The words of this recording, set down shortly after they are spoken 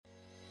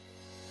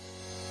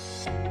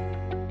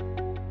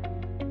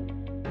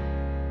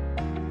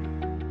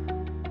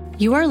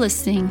You are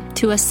listening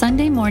to a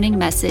Sunday morning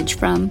message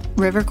from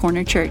River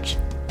Corner Church.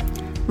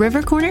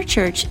 River Corner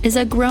Church is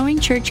a growing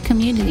church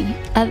community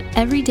of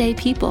everyday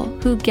people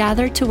who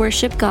gather to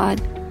worship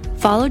God,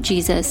 follow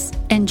Jesus,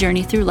 and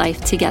journey through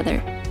life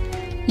together.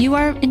 You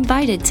are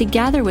invited to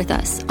gather with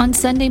us on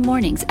Sunday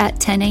mornings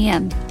at 10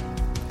 a.m.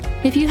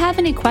 If you have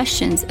any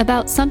questions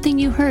about something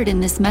you heard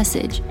in this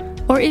message,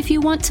 or if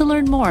you want to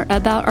learn more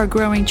about our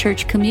growing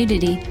church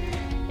community,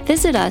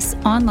 visit us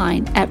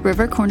online at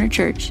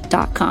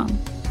rivercornerchurch.com.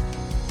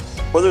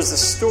 Well, there's a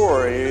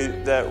story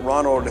that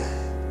Ronald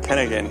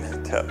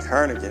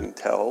Carnegie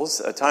tells,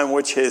 a time in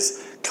which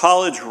his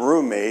college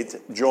roommate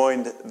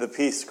joined the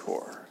Peace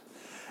Corps.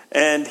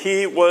 And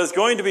he was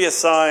going to be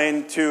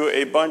assigned to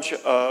a bunch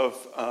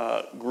of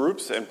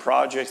groups and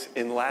projects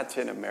in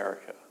Latin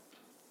America.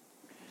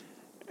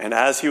 And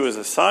as he was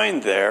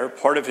assigned there,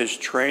 part of his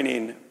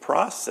training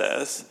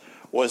process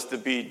was to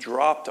be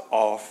dropped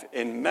off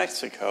in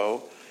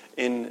Mexico,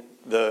 in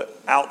the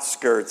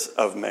outskirts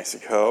of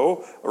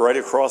Mexico, right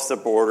across the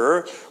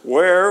border,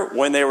 where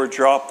when they were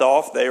dropped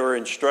off, they were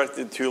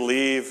instructed to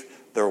leave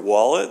their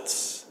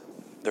wallets,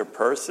 their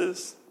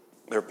purses,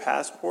 their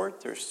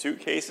passport, their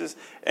suitcases,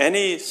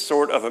 any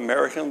sort of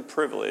American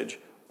privilege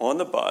on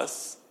the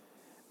bus,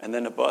 and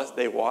then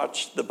they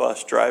watched the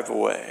bus drive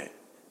away.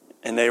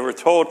 And they were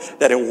told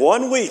that in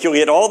 1 week you'll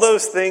get all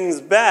those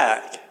things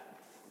back,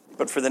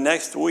 but for the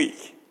next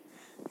week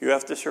you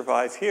have to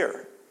survive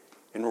here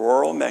in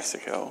rural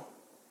Mexico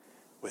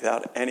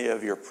without any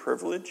of your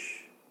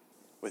privilege,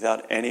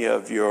 without any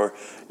of your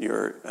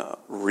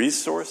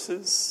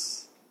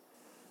resources.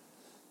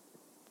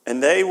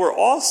 And they were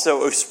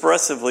also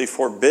expressively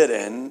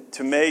forbidden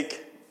to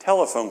make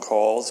telephone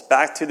calls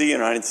back to the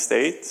United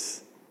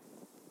States.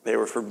 They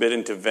were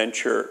forbidden to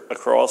venture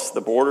across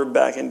the border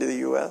back into the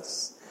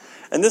U.S.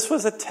 And this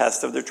was a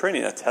test of their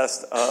training, a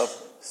test of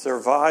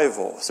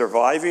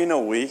surviving a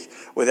week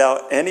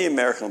without any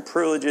American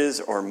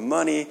privileges or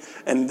money.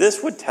 And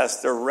this would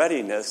test their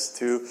readiness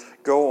to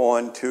go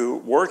on to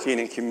working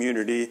in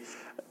community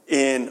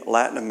in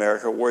Latin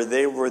America, where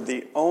they were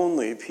the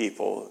only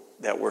people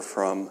that were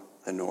from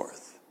the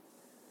North.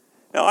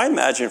 Now, I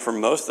imagine for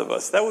most of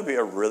us, that would be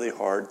a really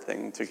hard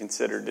thing to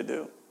consider to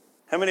do.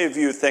 How many of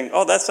you think,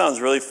 oh, that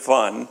sounds really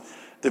fun,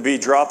 to be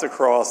dropped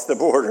across the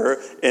border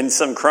in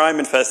some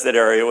crime-infested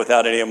area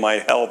without any of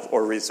my help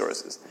or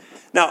resources?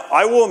 Now,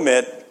 I will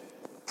admit,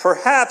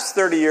 perhaps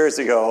 30 years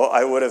ago,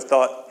 I would have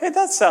thought, hey,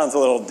 that sounds a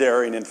little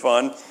daring and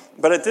fun.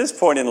 But at this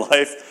point in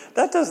life,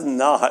 that does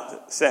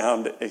not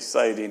sound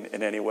exciting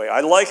in any way. I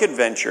like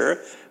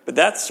adventure, but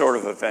that sort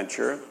of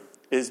adventure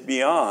is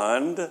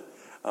beyond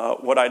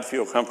what I'd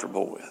feel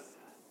comfortable with.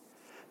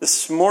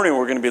 This morning,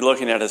 we're going to be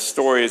looking at a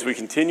story as we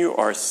continue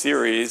our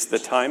series, The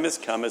Time Has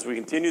Come, as we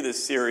continue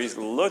this series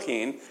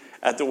looking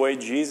at the way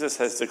Jesus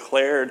has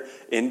declared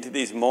into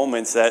these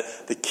moments that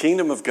the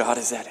kingdom of God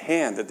is at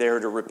hand, that they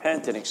are to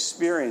repent and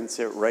experience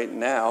it right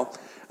now.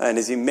 And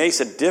as he makes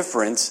a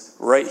difference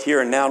right here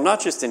and now,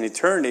 not just in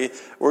eternity,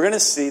 we're going to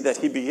see that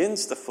he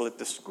begins to flip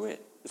the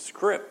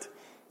script.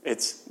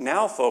 It's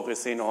now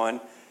focusing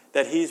on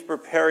that he's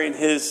preparing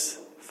his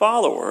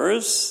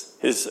followers,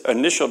 his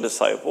initial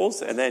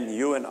disciples, and then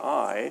you and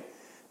I,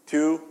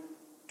 to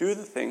do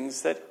the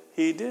things that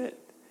he did.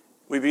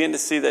 We begin to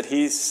see that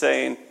he's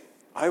saying,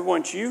 I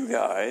want you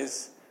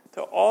guys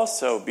to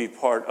also be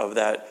part of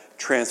that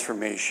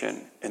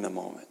transformation in the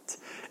moment.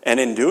 And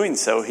in doing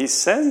so, he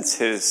sends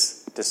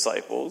his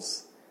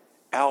disciples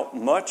out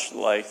much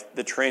like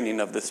the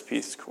training of this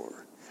Peace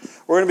Corps.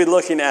 We're going to be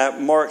looking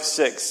at Mark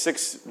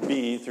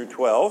 6b through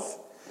 12.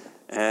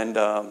 And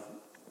I'm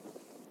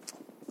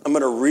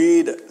going to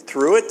read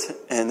through it,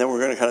 and then we're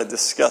going to kind of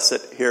discuss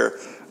it here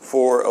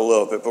for a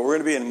little bit. But we're going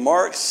to be in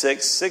Mark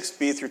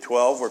 6b through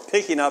 12. We're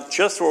picking up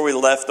just where we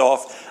left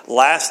off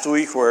last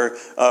week, or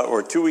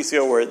 2 weeks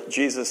ago, where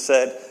Jesus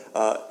said,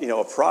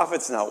 a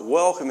prophet's not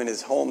welcome in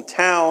his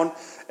hometown.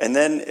 And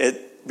then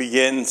it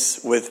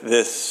begins with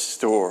this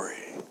story.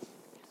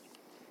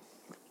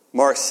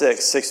 Mark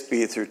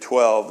 6b through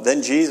 12.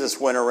 Then Jesus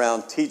went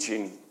around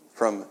teaching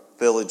from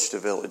village to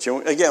village.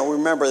 And again,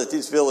 remember that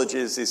these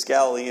villages, this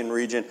Galilean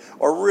region,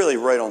 are really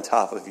right on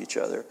top of each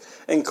other.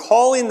 And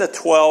calling the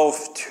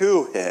 12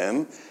 to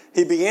him,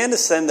 he began to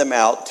send them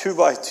out 2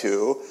 by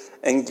 2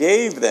 and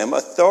gave them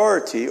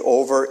authority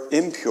over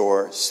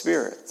impure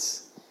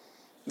spirits.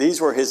 These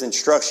were his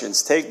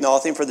instructions. Take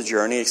nothing for the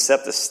journey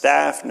except a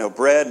staff, no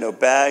bread, no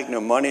bag, no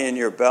money in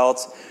your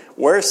belts.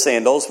 Wear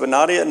sandals, but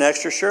not an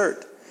extra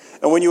shirt.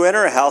 And when you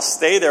enter a house,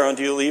 stay there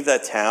until you leave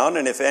that town.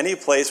 And if any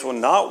place will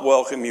not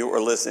welcome you or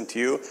listen to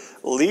you,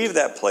 leave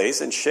that place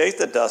and shake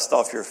the dust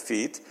off your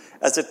feet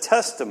as a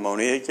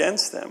testimony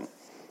against them.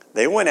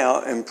 They went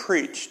out and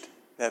preached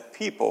that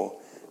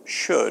people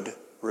should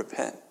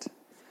repent.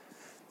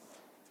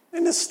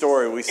 In this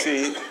story, we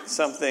see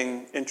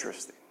something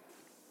interesting.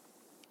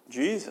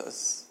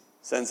 Jesus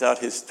sends out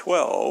his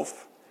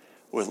 12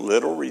 with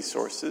little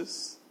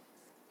resources,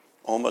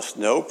 almost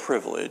no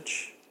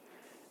privilege,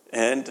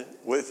 and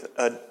with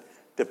a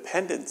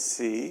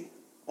dependency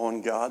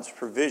on God's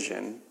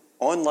provision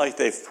unlike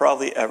they've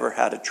probably ever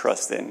had a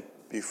trust in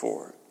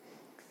before.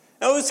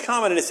 Now, it was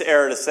common in this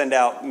era to send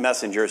out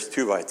messengers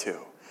 2 by 2.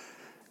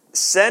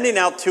 Sending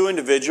out 2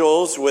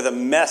 individuals with a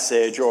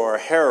message or a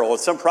herald,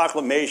 some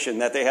proclamation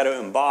that they had to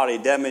embody,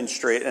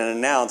 demonstrate, and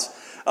announce,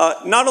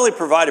 not only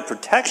provided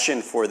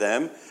protection for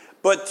them,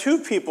 but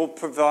 2 people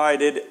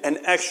provided an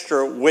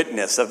extra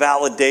witness, a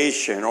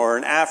validation or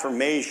an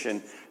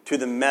affirmation to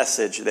the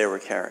message they were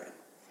carrying.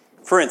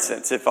 For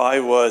instance, if I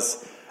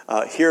was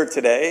here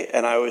today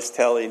and I was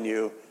telling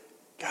you,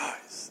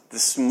 guys,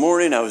 this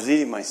morning I was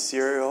eating my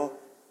cereal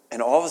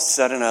and all of a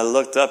sudden I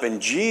looked up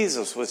and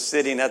Jesus was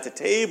sitting at the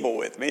table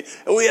with me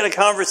and we had a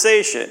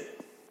conversation.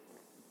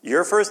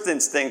 Your first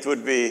instinct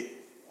would be,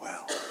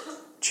 well,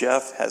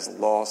 Jeff has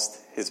lost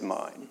his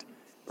mind.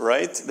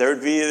 Right? There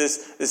would be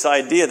this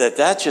idea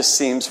that just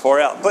seems far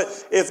out. But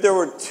if there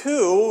were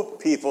 2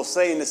 people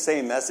saying the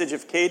same message,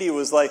 if Katie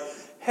was like,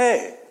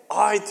 hey,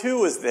 I too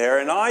was there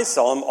and I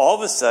saw him, all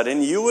of a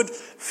sudden you would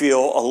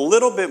feel a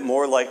little bit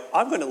more like,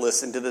 I'm going to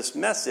listen to this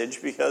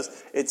message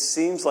because it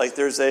seems like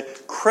there's a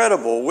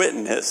credible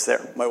witness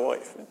there, my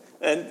wife.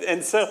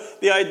 And so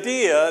the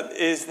idea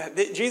is that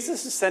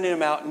Jesus is sending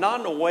them out not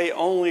in a way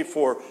only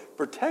for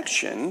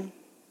protection,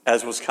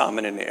 as was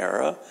common in the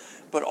era,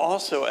 but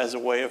also as a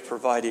way of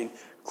providing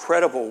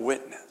credible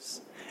witness.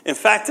 In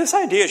fact, this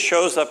idea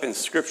shows up in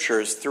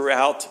scriptures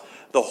throughout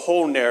the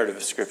whole narrative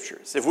of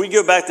scriptures. If we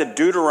go back to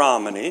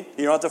Deuteronomy,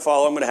 you don't have to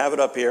follow, I'm going to have it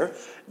up here.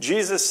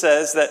 Jesus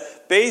says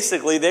that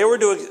basically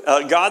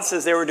God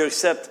says they were to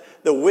accept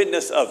the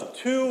witness of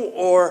 2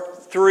 or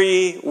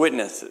 3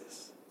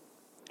 witnesses.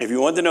 If you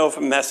wanted to know if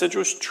a message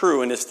was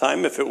true in this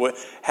time, if it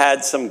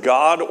had some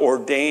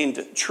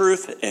God-ordained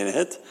truth in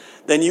it,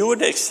 then you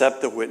would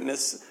accept the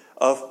witness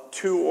of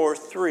 2 or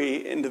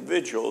 3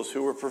 individuals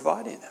who were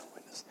providing that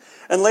witness.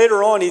 And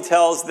later on, he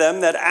tells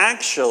them that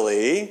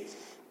actually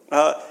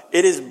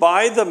it is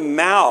by the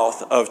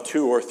mouth of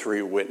 2 or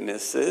 3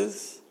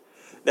 witnesses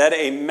that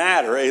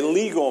a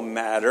legal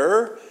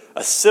matter,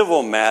 a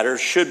civil matter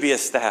should be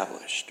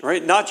established,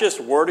 right? Not just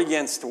word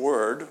against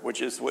word,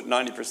 which is what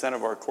 90%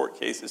 of our court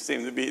cases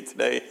seem to be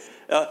today.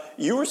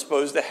 You were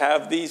supposed to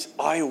have these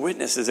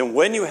eyewitnesses, and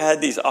when you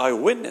had these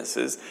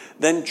eyewitnesses,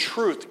 then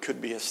truth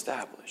could be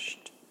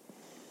established.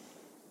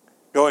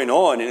 Going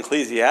on in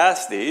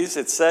Ecclesiastes,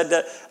 it said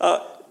that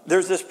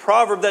there's this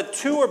proverb that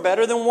 2 are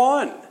better than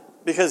 1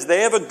 because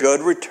they have a good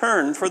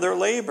return for their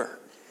labor.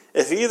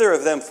 If either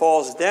of them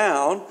falls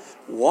down,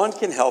 one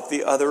can help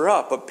the other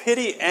up. But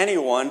pity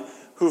anyone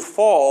who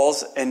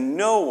falls and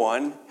no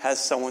one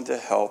has someone to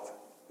help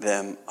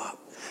them up.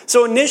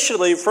 So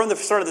initially, from the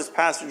start of this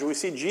passage, we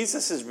see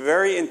Jesus is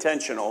very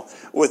intentional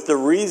with the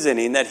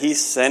reasoning that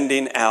he's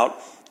sending out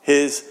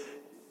his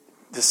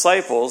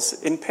disciples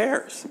in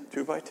pairs,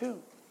 2 by 2.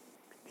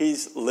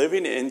 He's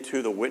living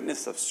into the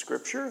witness of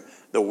Scripture,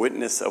 the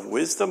witness of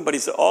wisdom, but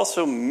he's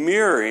also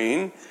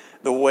mirroring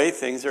the way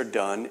things are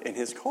done in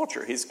his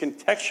culture. He's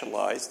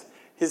contextualized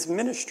his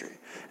ministry.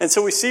 And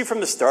so we see from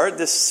the start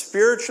this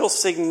spiritual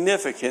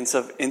significance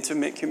of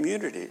intimate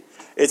community.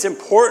 It's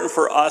important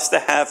for us to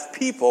have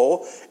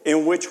people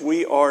in which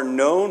we are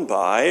known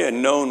by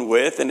and known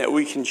with and that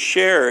we can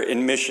share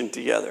in mission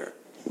together.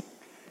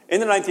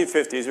 In the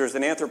 1950s, there was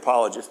an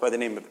anthropologist by the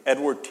name of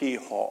Edward T.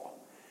 Hall.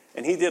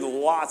 And he did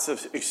lots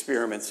of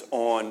experiments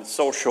on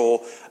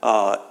social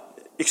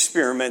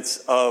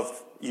experiments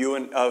of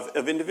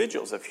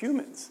individuals, of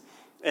humans.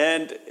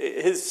 And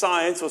his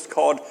science was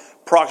called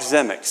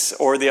proxemics,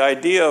 or the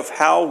idea of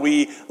how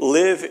we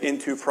live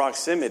into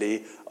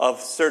proximity of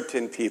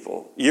certain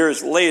people.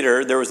 Years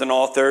later, there was an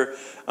author,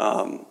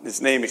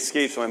 his name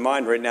escapes my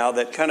mind right now,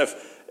 that kind of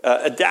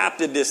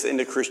adapted this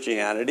into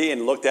Christianity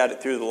and looked at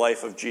it through the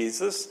life of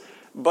Jesus.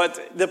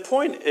 But the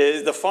point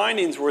is, the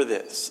findings were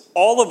this.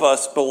 All of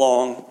us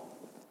belong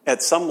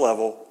at some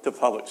level to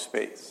public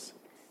space.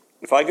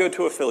 If I go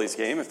to a Phillies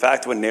game, in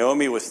fact, when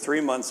Naomi was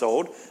 3 months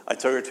old, I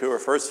took her to her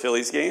first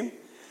Phillies game.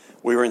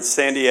 We were in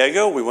San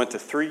Diego. We went to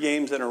 3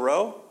 games in a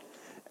row.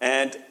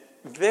 And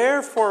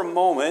there for a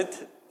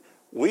moment,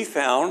 we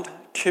found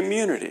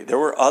community. There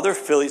were other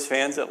Phillies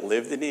fans that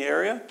lived in the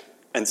area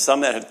and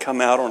some that had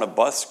come out on a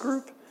bus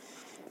group.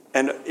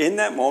 And in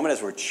that moment,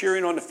 as we're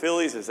cheering on the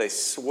Phillies, as they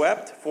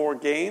swept 4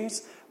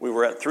 games, we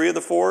were at 3 of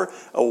the 4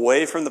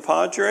 away from the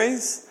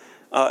Padres,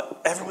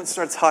 everyone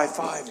starts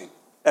high-fiving.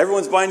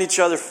 Everyone's buying each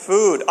other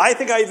food. I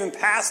think I even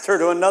passed her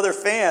to another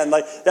fan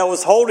that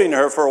was holding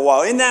her for a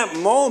while. In that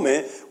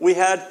moment, we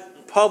had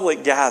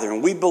public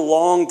gathering. We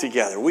belonged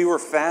together. We were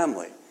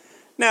family.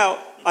 Now,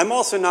 I'm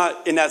also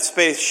not in that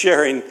space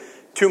sharing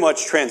too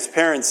much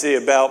transparency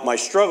about my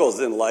struggles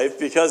in life,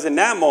 because in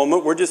that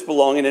moment, we're just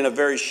belonging in a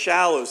very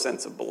shallow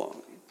sense of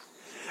belonging.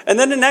 And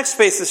then the next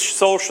space is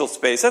social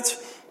space. That's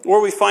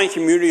where we find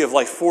community of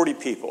like 40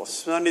 people.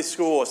 Sunday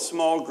school, a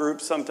small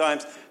group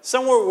sometimes.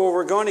 Somewhere where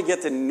we're going to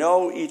get to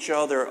know each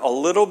other a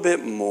little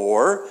bit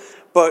more,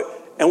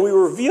 and we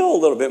reveal a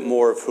little bit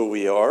more of who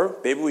we are.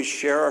 Maybe we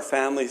share our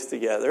families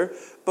together,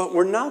 but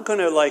we're not going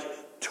to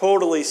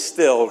totally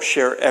still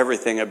share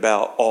everything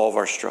about all of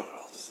our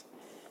struggles.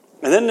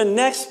 And then the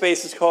next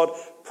space is called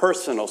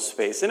personal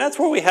space. And that's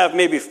where we have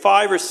maybe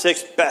 5 or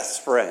 6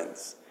 best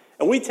friends.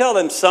 And we tell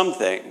them some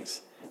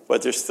things,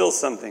 but there's still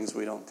some things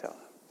we don't tell them.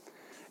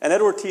 And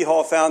Edward T.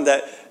 Hall found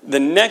that the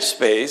next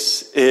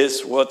space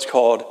is what's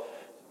called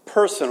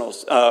personal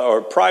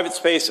or private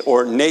space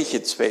or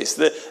naked space.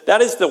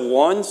 That is the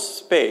one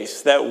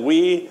space that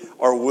we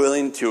are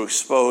willing to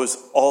expose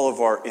all of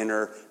our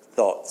inner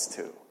thoughts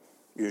to.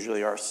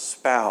 Usually our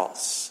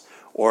spouse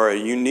or a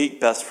unique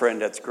best friend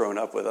that's grown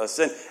up with us.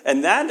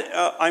 And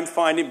that, I'm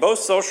finding, both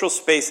social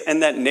space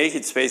and that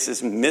naked space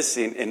is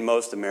missing in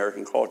most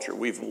American culture.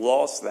 We've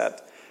lost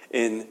that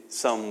in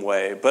some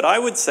way. But I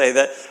would say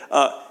that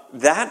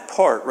that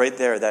part right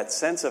there, that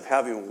sense of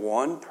having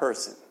one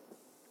person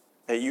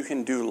that you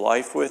can do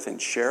life with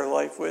and share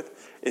life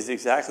with, is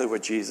exactly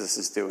what Jesus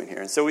is doing here.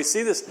 And so we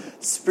see this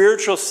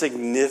spiritual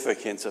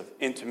significance of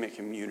intimate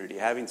community,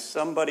 having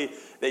somebody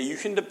that you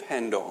can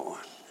depend on.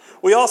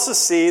 We also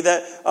see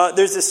that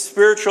there's this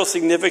spiritual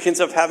significance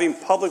of having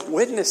public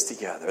witness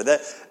together.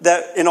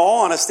 That in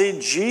all honesty,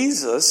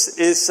 Jesus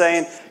is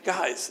saying,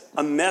 guys,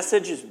 a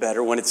message is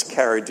better when it's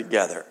carried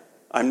together.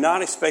 I'm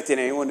not expecting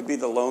anyone to be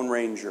the Lone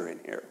Ranger in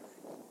here.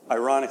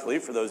 Ironically,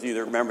 for those of you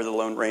that remember the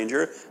Lone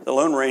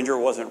Ranger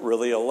wasn't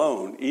really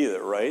alone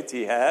either, right?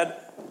 He had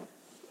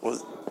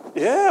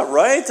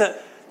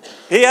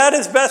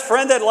his best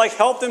friend that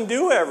helped him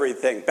do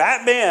everything.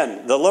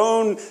 Batman, the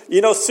lone,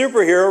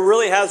 superhero,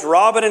 really has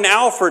Robin and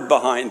Alfred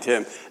behind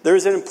him.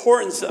 There's an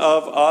importance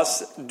of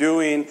us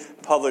doing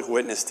public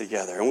witness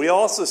together. And we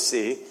also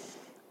see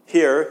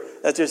here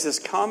that there's this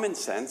common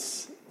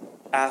sense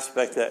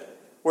aspect that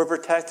we're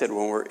protected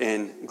when we're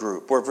in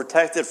group. We're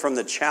protected from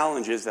the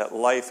challenges that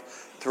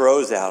life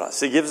throws at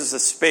us. It gives us a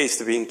space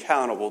to be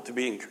accountable, to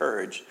be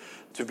encouraged,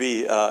 to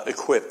be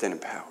equipped and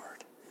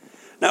empowered.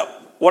 Now,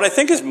 what I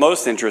think is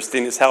most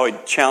interesting is how he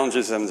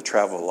challenges them to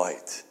travel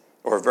light,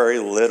 or very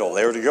little.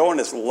 They were to go on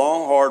this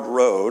long, hard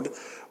road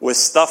with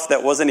stuff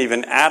that wasn't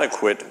even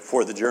adequate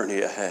for the journey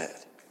ahead.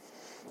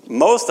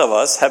 Most of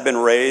us have been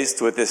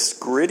raised with this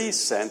gritty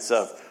sense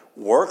of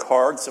work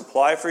hard,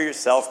 supply for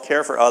yourself,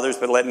 care for others,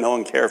 but let no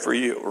one care for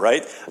you,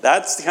 right?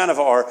 That's kind of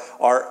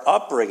our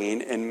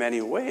upbringing in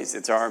many ways.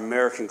 It's our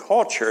American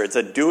culture. It's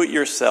a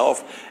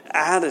do-it-yourself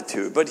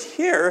attitude. But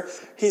here,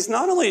 he's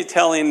not only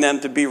telling them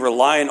to be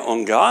reliant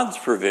on God's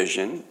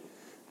provision,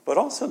 but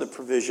also the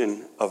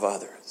provision of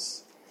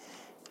others.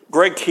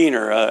 Greg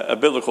Keener, a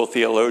biblical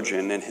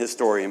theologian and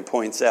historian,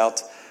 points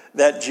out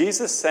that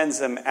Jesus sends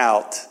them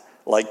out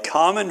like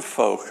common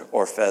folk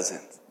or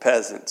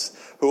peasants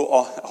who,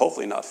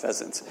 hopefully not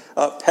pheasants,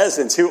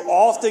 peasants who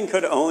often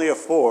could only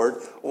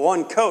afford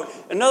one coat.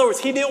 In other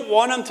words, he didn't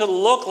want them to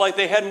look like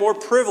they had more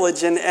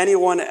privilege than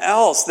anyone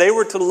else. They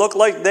were to look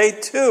like they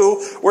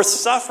too were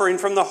suffering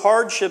from the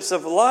hardships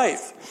of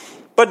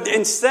life. But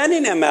in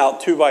sending them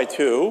out 2 by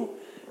 2,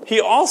 he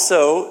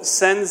also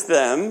sends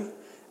them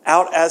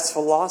out as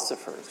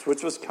philosophers,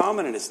 which was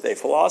common in his day.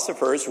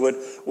 Philosophers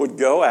would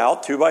go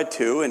out 2 by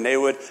 2 and they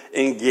would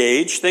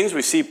engage things.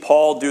 We see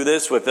Paul do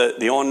this with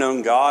the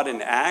unknown God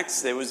in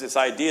Acts. There was this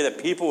idea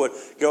that people would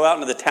go out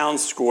into the town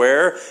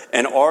square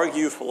and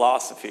argue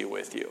philosophy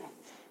with you.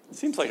 It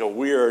seems like a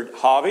weird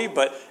hobby,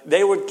 but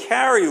they would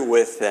carry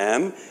with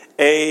them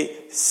a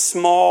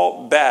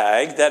small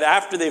bag that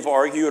after they've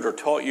argued or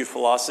taught you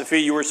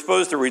philosophy, you were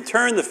supposed to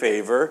return the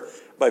favor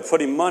by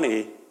putting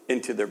money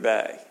into their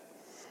bag.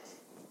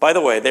 By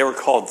the way, they were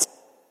called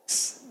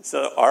cynics.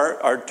 So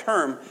our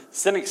term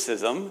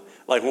cynicism,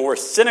 like when we're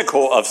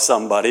cynical of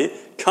somebody,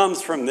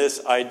 comes from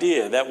this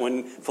idea that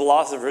when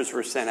philosophers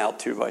were sent out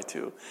 2 by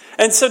 2.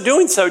 And so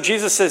doing so,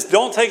 Jesus says,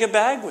 don't take a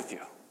bag with you,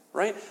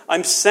 right?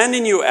 I'm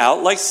sending you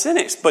out like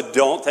cynics, but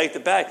don't take the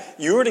bag.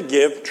 You are to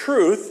give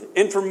truth,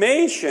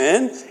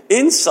 information,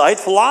 insight,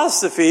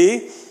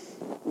 philosophy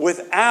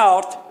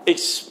without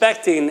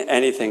expecting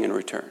anything in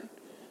return.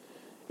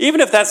 Even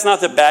if that's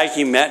not the bag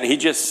he meant, and he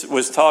just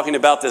was talking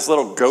about this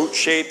little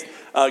goat-shaped,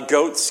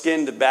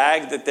 goat-skinned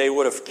bag that they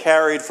would have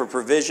carried for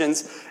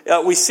provisions,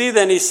 we see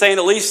then he's saying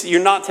at least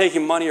you're not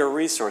taking money or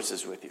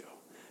resources with you,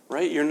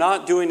 right? You're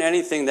not doing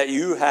anything that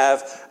you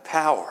have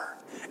power.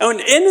 And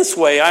in this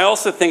way, I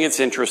also think it's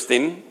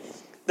interesting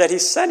that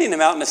he's sending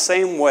them out in the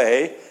same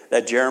way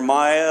that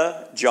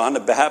Jeremiah, John the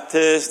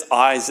Baptist,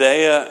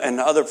 Isaiah, and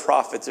other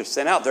prophets are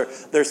sent out.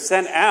 They're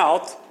sent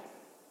out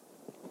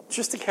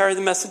just to carry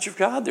the message of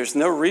God. There's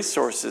no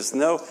resources,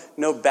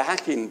 no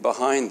backing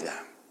behind them.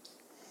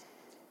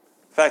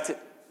 In fact,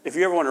 if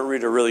you ever want to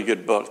read a really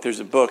good book, there's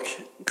a book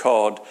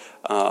called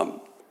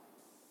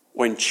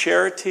When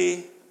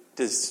Charity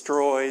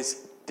Destroys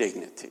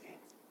Dignity.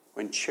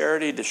 When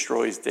Charity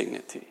Destroys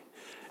Dignity.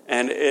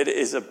 And it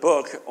is a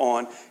book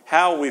on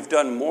how we've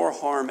done more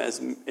harm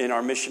in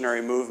our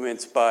missionary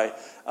movements by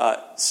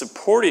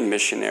supporting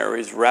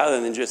missionaries rather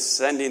than just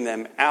sending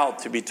them out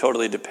to be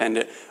totally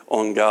dependent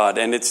on God.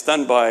 And it's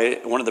done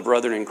by one of the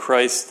brethren in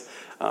Christ,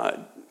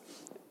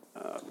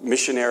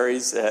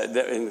 missionaries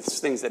and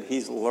things that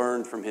he's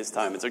learned from his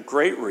time. It's a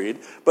great read,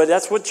 but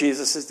that's what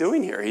Jesus is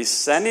doing here. He's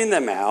sending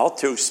them out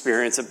to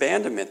experience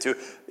abandonment, to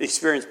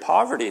experience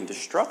poverty and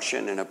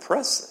destruction and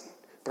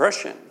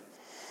oppression.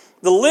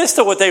 The list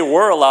of what they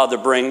were allowed to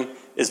bring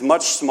is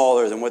much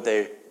smaller than what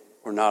they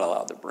were not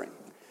allowed to bring.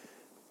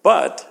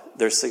 But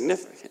they're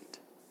significant.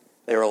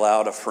 They were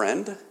allowed a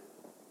friend,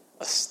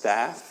 a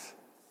staff,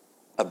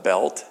 a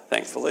belt,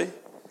 thankfully,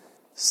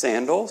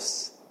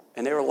 sandals,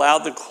 and they were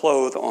allowed to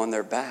clothe on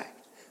their back.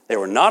 They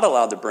were not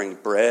allowed to bring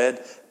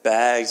bread,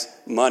 bags,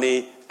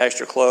 money,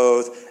 extra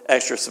clothes,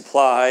 extra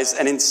supplies.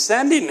 And in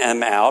sending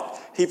them out,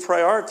 he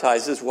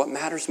prioritizes what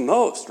matters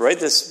most, right?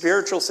 The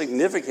spiritual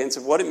significance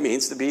of what it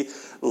means to be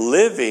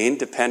living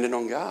dependent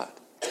on God.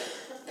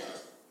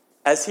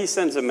 As he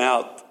sends them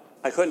out,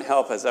 I couldn't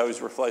help, as I was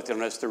reflecting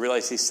on this, to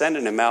realize he's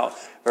sending them out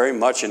very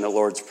much in the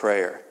Lord's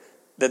Prayer.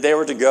 That they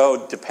were to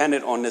go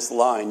dependent on this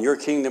line, your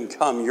kingdom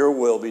come, your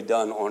will be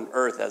done on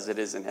earth as it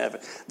is in heaven.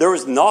 There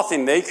was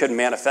nothing they could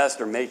manifest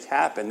or make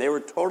happen. They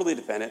were totally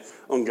dependent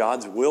on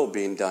God's will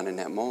being done in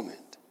that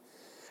moment.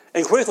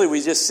 And quickly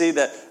we just see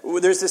that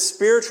there's this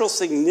spiritual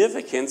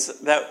significance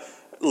that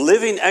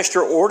living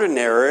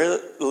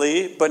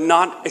extraordinarily but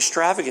not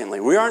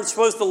extravagantly. We aren't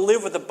supposed to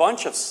live with a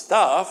bunch of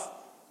stuff,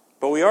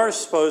 but we are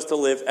supposed to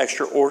live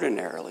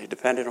extraordinarily,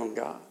 dependent on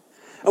God.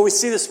 And we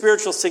see the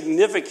spiritual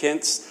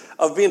significance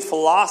of being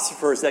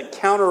philosophers that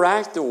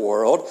counteract the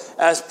world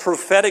as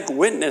prophetic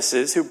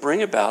witnesses who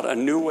bring about a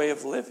new way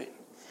of living.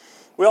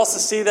 We also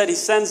see that he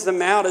sends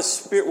them out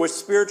with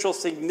spiritual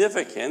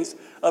significance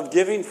of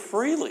giving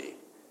freely,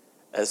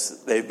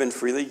 as they've been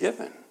freely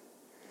given.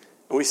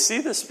 And we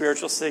see the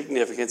spiritual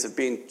significance of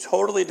being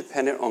totally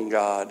dependent on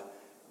God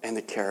and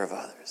the care of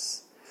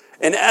others.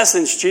 In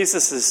essence,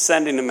 Jesus is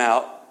sending them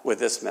out with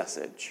this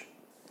message.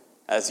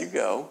 As you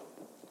go,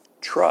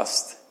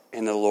 trust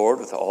in the Lord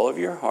with all of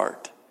your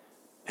heart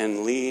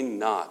and lean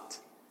not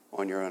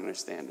on your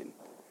understanding.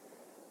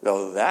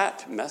 Though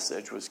that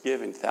message was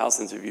given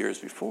thousands of years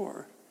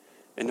before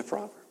in the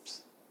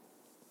Proverbs.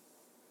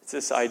 It's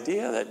this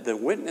idea that the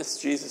witness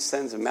Jesus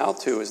sends them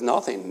out to is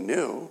nothing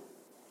new,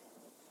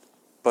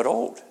 but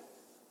old.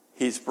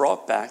 He's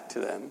brought back to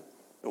them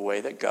the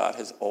way that God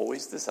has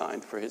always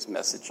designed for his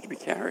message to be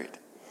carried.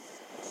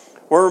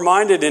 We're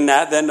reminded in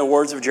that, then, the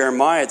words of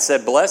Jeremiah. It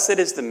said, blessed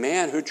is the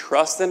man who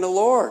trusts in the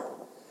Lord.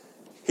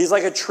 He's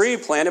like a tree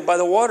planted by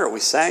the water. We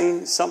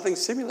sang something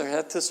similar to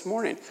that this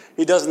morning.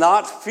 He does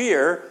not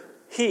fear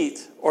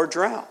heat or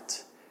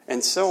drought,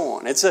 and so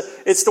on. It's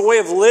the way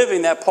of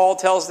living that Paul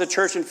tells the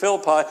church in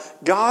Philippi.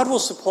 God will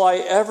supply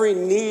every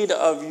need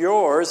of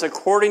yours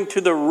according to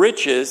the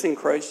riches in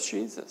Christ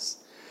Jesus.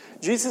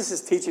 Jesus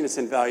is teaching us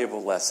an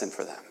invaluable lesson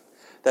for them.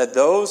 That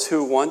those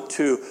who want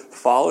to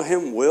follow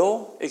him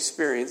will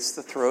experience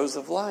the throes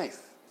of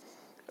life.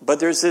 But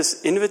there's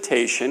this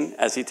invitation,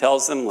 as he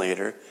tells them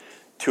later,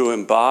 to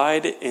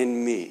abide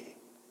in me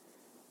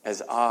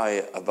as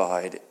I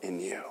abide in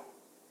you.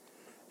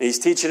 And he's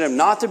teaching them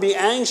not to be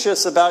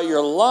anxious about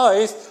your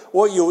life,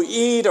 what you'll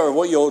eat or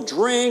what you'll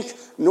drink,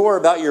 nor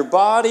about your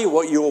body,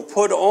 what you will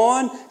put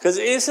on, because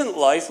isn't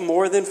life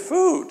more than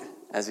food,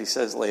 as he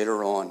says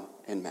later on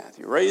in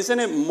Matthew, right? Isn't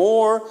it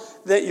more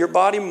that your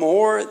body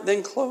more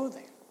than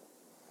clothing?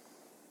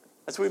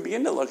 As we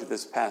begin to look at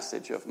this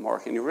passage of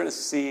Mark, and you're going to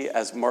see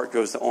as Mark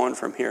goes on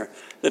from here,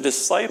 the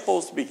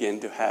disciples begin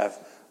to have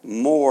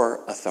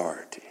more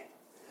authority.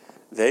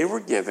 They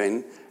were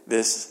given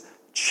this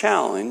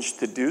challenge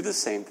to do the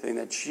same thing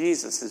that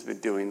Jesus has been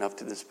doing up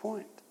to this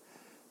point.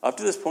 Up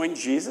to this point,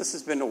 Jesus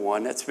has been the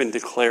one that's been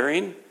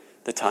declaring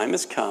the time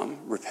has come,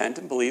 repent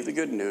and believe the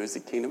good news, the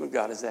kingdom of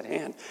God is at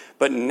hand.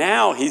 But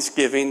now he's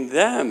giving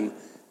them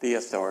the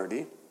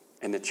authority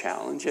and the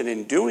challenge, and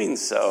in doing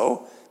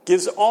so,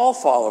 gives all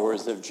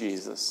followers of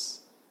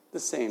Jesus the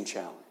same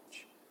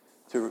challenge.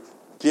 To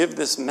give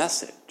this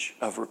message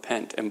of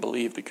repent and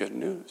believe the good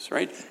news,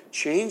 right?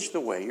 Change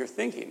the way you're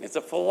thinking. It's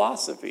a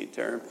philosophy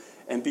term,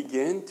 and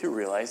begin to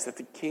realize that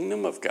the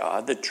kingdom of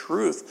God, the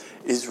truth,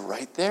 is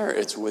right there.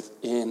 It's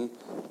within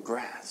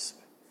grasp.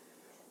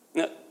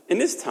 Now, in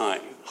this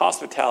time,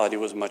 hospitality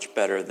was much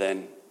better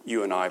than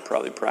you and I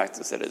probably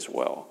practice it as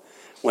well.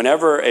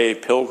 Whenever a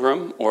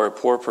pilgrim or a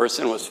poor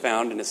person was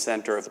found in the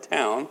center of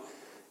town,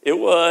 it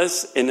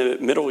was, in the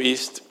Middle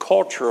East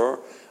culture,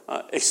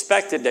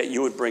 expected that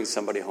you would bring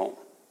somebody home.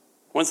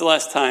 When's the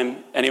last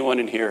time anyone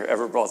in here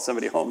ever brought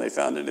somebody home they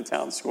found in a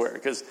town square?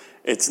 Because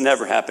it's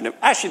never happened.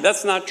 Actually,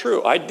 that's not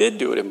true. I did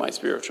do it in my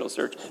spiritual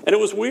search, and it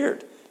was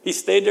weird. He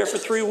stayed there for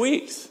 3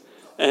 weeks,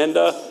 and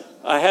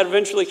I had to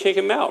eventually kick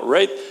him out,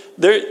 right?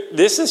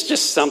 This is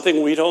just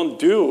something we don't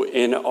do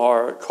in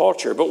our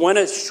culture. But when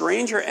a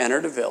stranger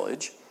entered a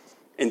village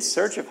in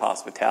search of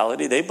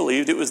hospitality, they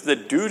believed it was the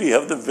duty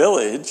of the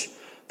village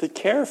to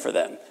care for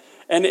them.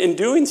 And in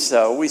doing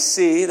so, we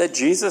see that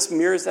Jesus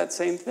mirrors that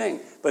same thing.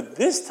 But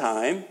this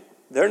time,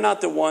 they're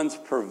not the ones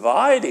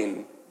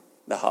providing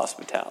the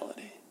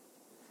hospitality.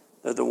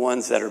 They're the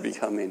ones that are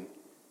becoming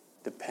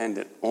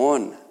dependent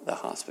on the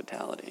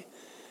hospitality.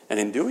 And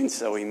in doing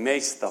so, he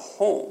makes the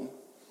home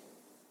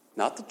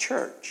not the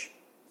church,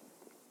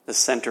 the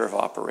center of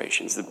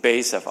operations, the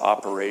base of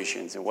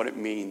operations, and what it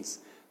means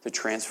to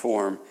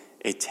transform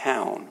a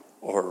town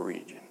or a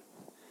region.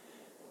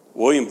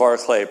 William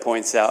Barclay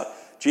points out,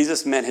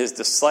 Jesus meant his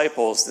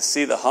disciples to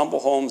see the humble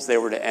homes they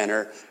were to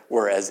enter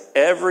were as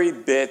every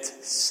bit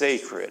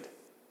sacred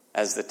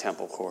as the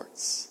temple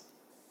courts.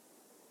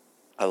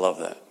 I love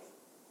that.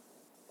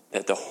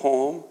 That the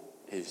home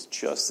is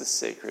just as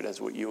sacred as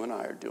what you and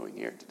I are doing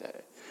here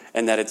today.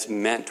 And that it's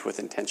meant with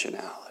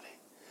intentionality.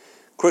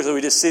 Quickly,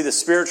 we just see the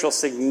spiritual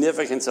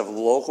significance of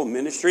local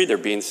ministry. They're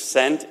being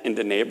sent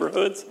into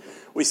neighborhoods.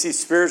 We see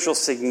spiritual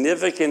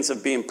significance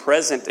of being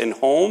present in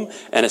home,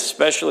 and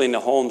especially in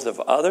the homes of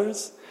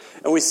others.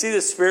 And we see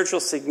the spiritual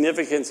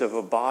significance of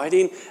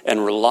abiding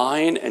and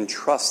relying and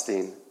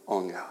trusting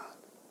on God.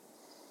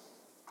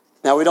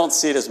 Now, we don't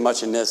see it as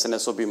much in this, and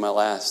this will be my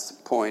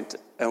last point,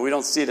 and we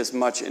don't see it as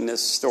much in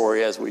this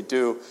story as we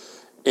do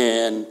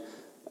in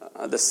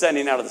the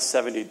sending out of the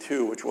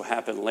 72, which will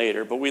happen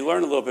later. But we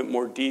learn a little bit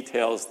more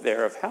details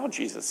there of how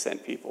Jesus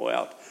sent people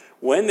out.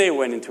 When they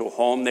went into a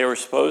home, they were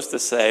supposed to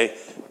say,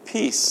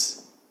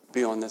 "Peace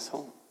be on this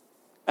home."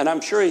 And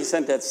I'm sure he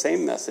sent that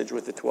same message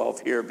with the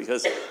 12 here,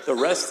 because the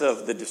rest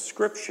of the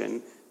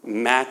description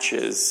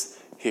matches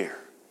here.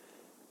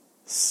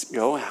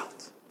 Go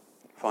out,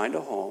 find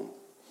a home,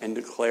 and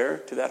declare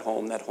to that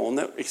home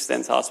that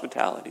extends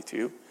hospitality to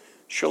you,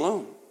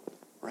 shalom,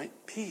 right?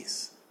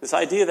 Peace. This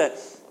idea that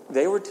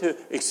they were to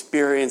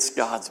experience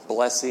God's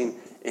blessing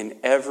in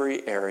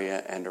every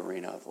area and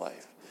arena of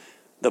life.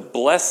 The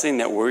blessing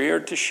that we are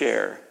to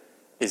share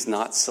is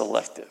not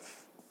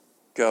selective.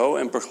 Go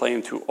and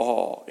proclaim to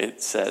all,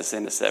 it says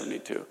in the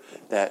 72,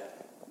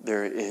 that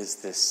there is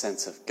this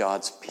sense of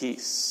God's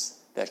peace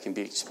that can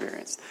be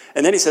experienced.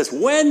 And then he says,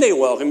 when they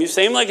welcome you,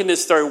 same like in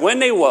this story, when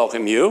they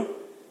welcome you,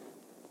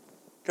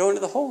 go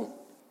into the home.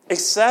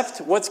 Accept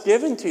what's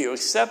given to you.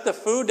 Accept the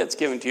food that's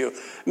given to you.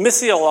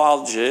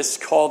 Missiologists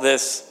call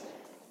this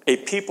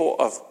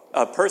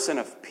a person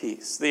of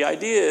peace. The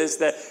idea is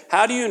that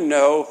how do you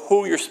know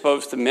who you're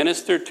supposed to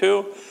minister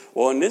to?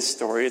 Well, in this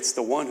story, it's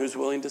the one who's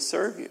willing to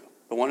serve you.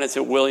 The one that's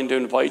willing to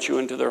invite you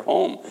into their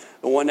home.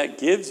 The one that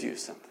gives you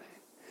something.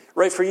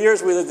 Right, for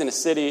years we lived in a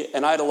city,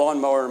 and I had a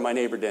lawnmower and my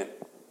neighbor didn't.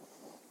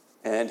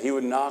 And he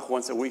would knock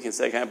once a week and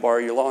say, "Can I borrow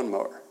your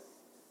lawnmower?"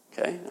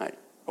 Okay, I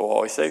will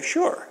always say,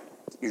 "Sure."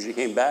 Usually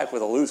came back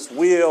with a loose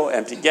wheel,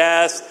 empty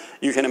gas,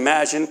 you can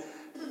imagine.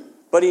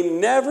 But he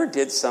never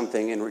did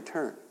something in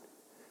return.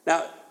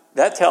 Now,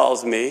 that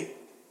tells me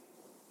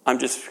I'm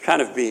just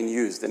kind of being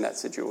used in that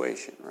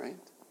situation, right?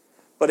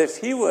 But if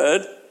he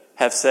would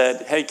have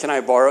said, "Hey, can I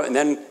borrow?" and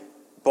then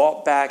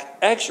brought back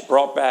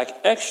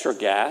extra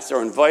gas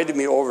or invited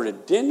me over to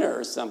dinner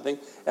or something,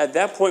 at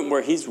that point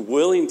where he's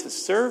willing to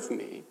serve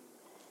me,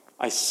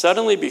 I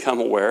suddenly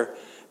become aware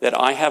that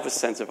I have a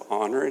sense of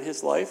honor in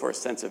his life or a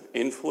sense of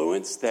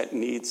influence that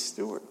needs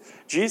steward.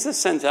 Jesus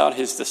sent out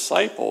his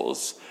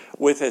disciples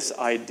with this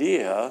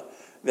idea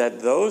that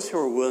those who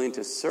are willing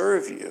to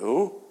serve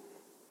you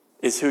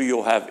is who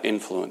you'll have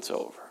influence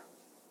over.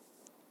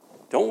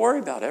 Don't worry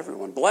about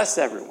everyone. Bless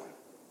everyone.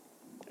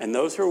 And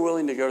those who are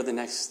willing to go to the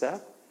next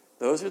step,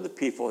 those are the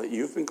people that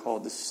you've been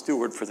called to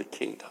steward for the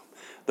kingdom.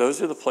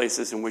 Those are the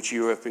places in which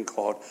you have been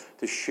called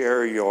to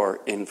share your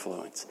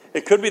influence.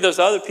 It could be those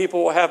other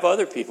people will have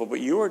other people,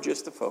 but you are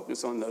just to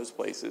focus on those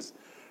places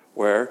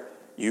where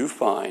you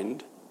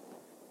find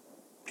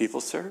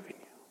people serving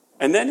you.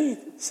 And then he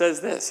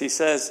says this. He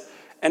says,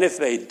 and if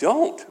they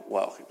don't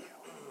welcome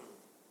you,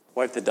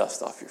 wipe the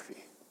dust off your feet.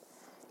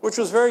 Which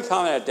was very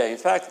common that day. In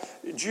fact,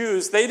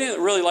 Jews, they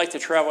didn't really like to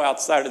travel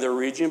outside of their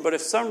region, but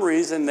if some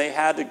reason they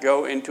had to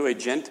go into a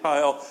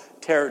Gentile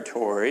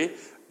territory,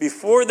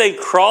 before they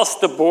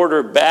crossed the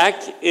border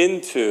back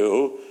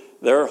into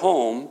their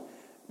home,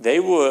 they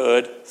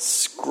would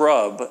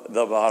scrub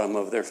the bottom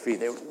of their feet.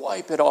 They would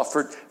wipe it off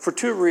for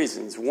two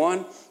reasons.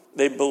 One,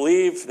 they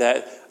believed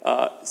that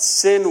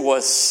sin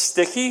was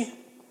sticky,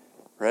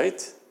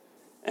 right?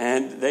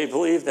 And they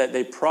believed that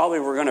they probably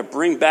were going to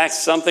bring back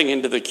something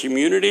into the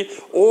community,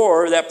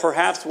 or that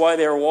perhaps while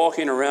they were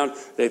walking around,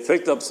 they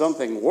picked up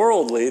something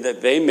worldly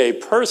that they may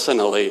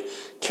personally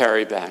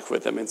carry back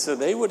with them. And so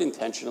they would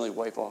intentionally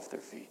wipe off their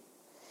feet.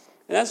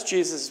 And that's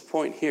Jesus'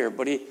 point here,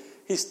 but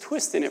he's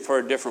twisting it for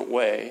a different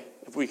way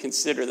if we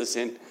consider this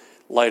in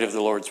light of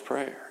the Lord's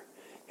Prayer.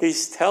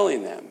 He's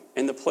telling them,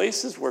 in the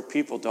places where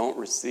people don't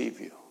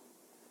receive you,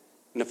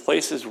 in the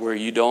places where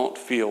you don't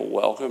feel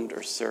welcomed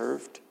or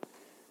served,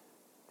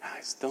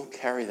 guys, don't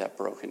carry that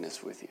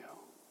brokenness with you.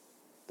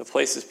 The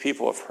places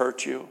people have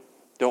hurt you,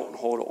 don't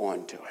hold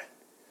on to it.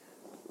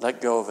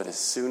 Let go of it as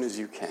soon as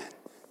you can,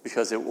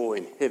 because it will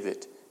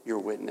inhibit your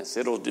witness.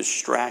 It'll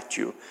distract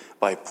you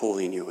by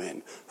pulling you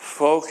in.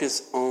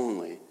 Focus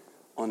only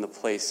on the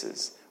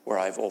places where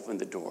I've opened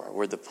the door,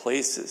 where the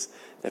places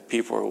that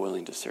people are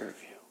willing to serve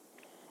you.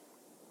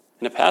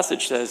 And the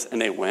passage says,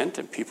 and they went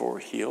and people were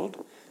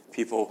healed.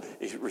 People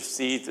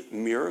received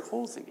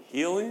miracles and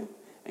healing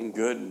and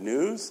good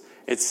news.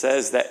 It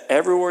says that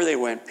everywhere they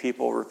went,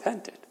 people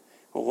repented.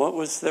 Well, what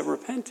was the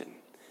repenting?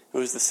 It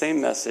was the same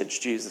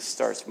message Jesus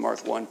starts Mark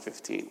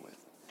 1:15 with,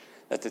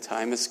 that the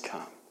time has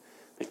come.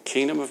 The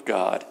kingdom of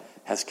God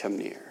has come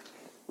near.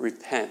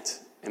 Repent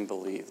and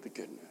believe the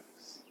good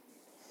news.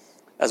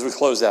 As we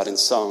close out in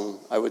song,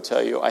 I would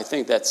tell you, I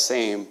think that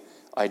same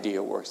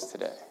idea works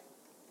today.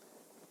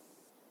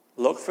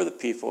 Look for the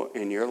people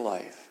in your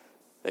life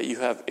that you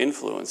have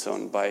influence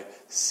on by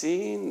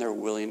seeing their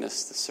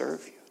willingness to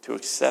serve you, to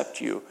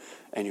accept you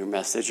and your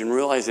message, and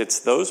realize it's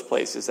those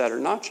places that are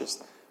not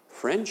just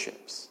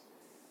friendships,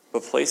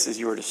 but places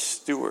you are to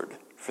steward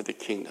for the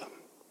kingdom.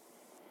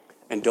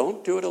 And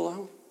don't do it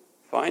alone.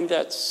 Find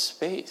that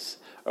space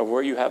of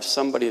where you have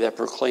somebody that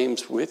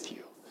proclaims with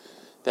you,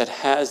 that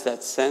has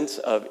that sense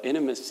of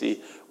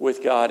intimacy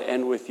with God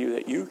and with you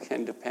that you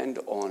can depend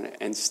on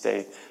and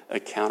stay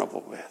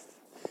accountable with.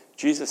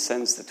 Jesus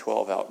sends the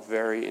 12 out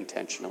very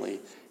intentionally.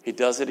 He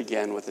does it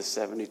again with the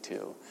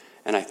 72.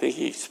 And I think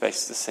he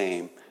expects the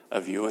same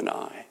of you and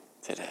I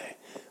today.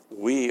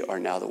 We are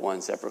now the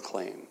ones that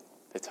proclaim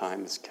the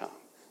time has come.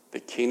 The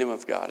kingdom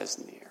of God is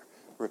near.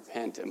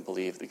 Repent and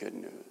believe the good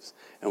news.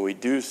 And we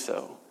do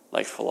so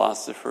like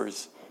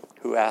philosophers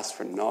who ask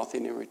for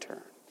nothing in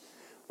return.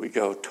 We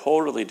go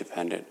totally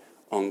dependent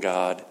on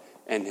God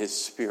and his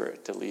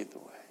Spirit to lead the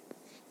way.